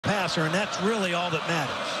passer, and that's really all that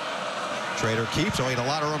matters. Schrader keeps. Oh, he had a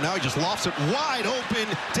lot of room now. He just lofts it wide open.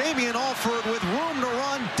 Damian Alford with room to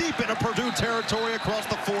run deep into Purdue territory across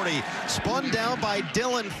the 40. Spun down by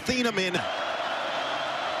Dylan Thieneman.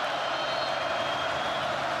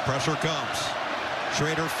 Pressure comes.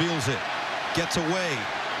 Schrader feels it. Gets away.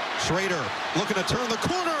 Schrader looking to turn the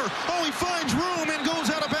corner. Oh, he finds room and goes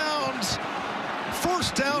out of bounds.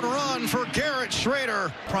 First down run for Garrett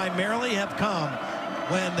Schrader. Primarily have come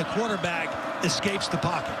when the quarterback escapes the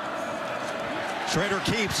pocket. Schrader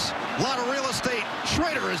keeps. A lot of real estate.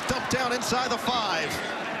 Schrader is dumped down inside the 5.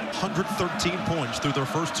 113 points through their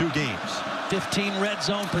first 2 games. 15 red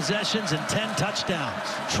zone possessions and 10 touchdowns.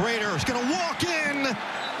 Schrader is going to walk in.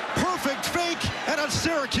 Perfect fake and a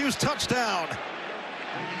Syracuse touchdown.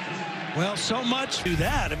 Well, so much to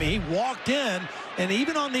that. I mean, he walked in, and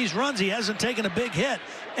even on these runs, he hasn't taken a big hit.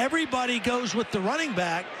 Everybody goes with the running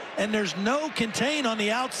back, and there's no contain on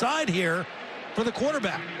the outside here for the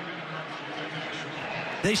quarterback.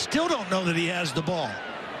 They still don't know that he has the ball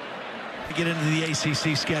to get into the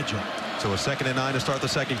ACC schedule. So a 2nd and 9 to start the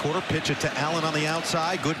second quarter. Pitch it to Allen on the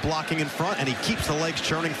outside. Good blocking in front, and he keeps the legs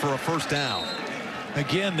churning for a first down.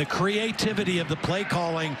 Again, the creativity of the play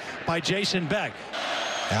calling by Jason Beck.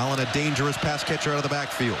 Allen, a dangerous pass catcher out of the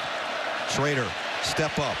backfield. Schrader,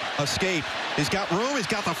 step up, escape. He's got room. He's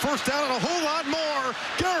got the first down and a whole lot more.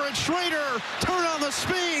 Garrett Schrader, turn on the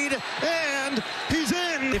speed, and he's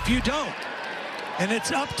in. If you don't. And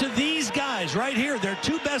it's up to these guys right here. They're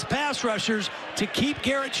 2 best pass rushers to keep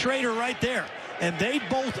Garrett Schrader right there. And they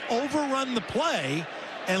both overrun the play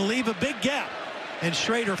and leave a big gap. And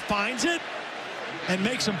Schrader finds it and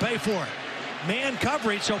makes them pay for it. Man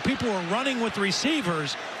coverage, so people are running with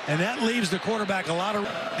receivers, and that leaves the quarterback a lot of...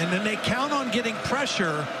 And then they count on getting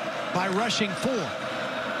pressure by rushing 4.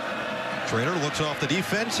 Schrader looks off the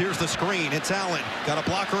defense. Here's the screen. It's Allen. Got a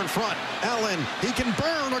blocker in front. Allen, he can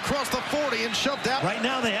burn across the 40 and shove down. Right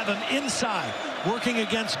now they have him inside, working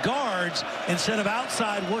against guards instead of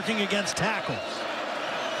outside, working against tackles.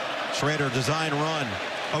 Schrader, design run.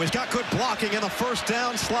 Oh, he's got good blocking, and the first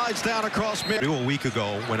down slides down across mid. A week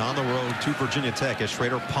ago, went on the road to Virginia Tech as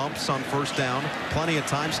Schrader pumps on first down. Plenty of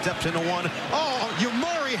time, steps into one. Oh,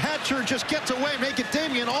 Umari Hatcher just gets away, make it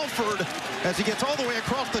Damian Alford as he gets all the way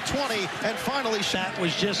across the 20, and finally... That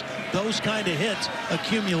was just those kind of hits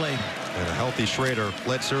accumulating. And a healthy Schrader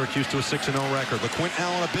led Syracuse to a 6-0 record. LeQuint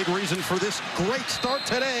Allen, a big reason for this great start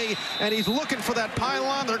today, and he's looking for that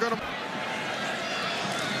pylon. They're going to...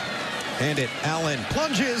 And it, Allen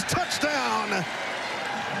plunges, touchdown.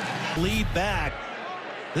 Lead back.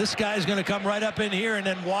 This guy's going to come right up in here and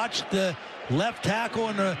then watch the left tackle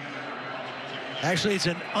and the... Actually, it's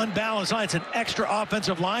an unbalanced line. It's an extra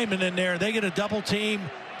offensive lineman in there. They get a double team.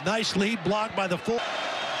 Nice lead block by the 4.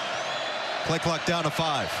 Play clock down to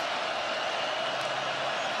 5.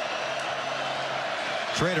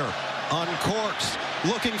 Schrader uncorks,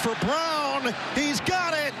 looking for Brown. He's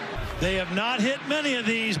got it. They have not hit many of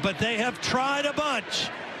these, but they have tried a bunch.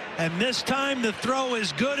 And this time the throw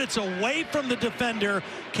is good. It's away from the defender,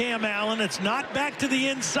 Cam Allen. It's not back to the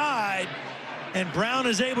inside. And Brown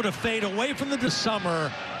is able to fade away from the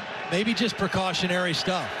summer. Maybe just precautionary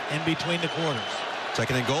stuff in between the quarters.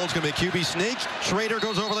 2nd and goal. It's going to be a QB sneak. Schrader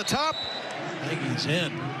goes over the top. I think he's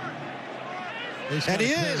in. And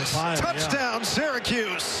he is. Touchdown, yeah.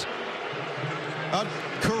 Syracuse. A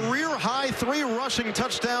career-high 3 rushing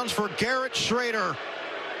touchdowns for Garrett Schrader.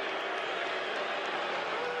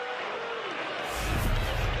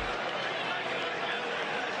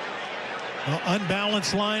 Well,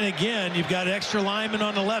 unbalanced line again. You've got extra lineman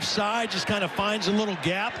on the left side. Just kind of finds a little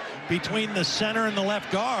gap between the center and the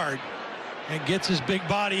left guard. And gets his big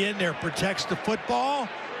body in there. Protects the football.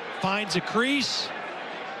 Finds a crease.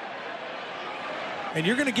 And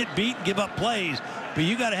you're going to get beat and give up plays, but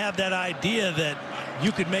you got to have that idea that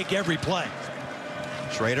you could make every play.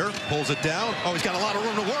 Schrader pulls it down. Oh, he's got a lot of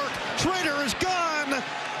room to work. Schrader is gone.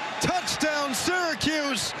 Touchdown,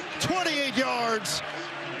 Syracuse. 28 yards.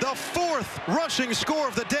 The 4th rushing score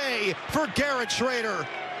of the day for Garrett Schrader.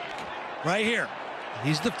 Right here.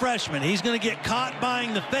 He's the freshman. He's going to get caught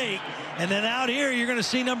buying the fake. And then out here, you're going to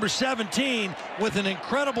see number 17 with an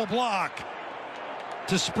incredible block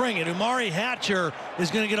to spring it. Umari Hatcher is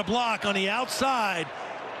going to get a block on the outside,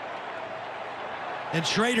 and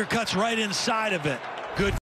Schrader cuts right inside of it. Good.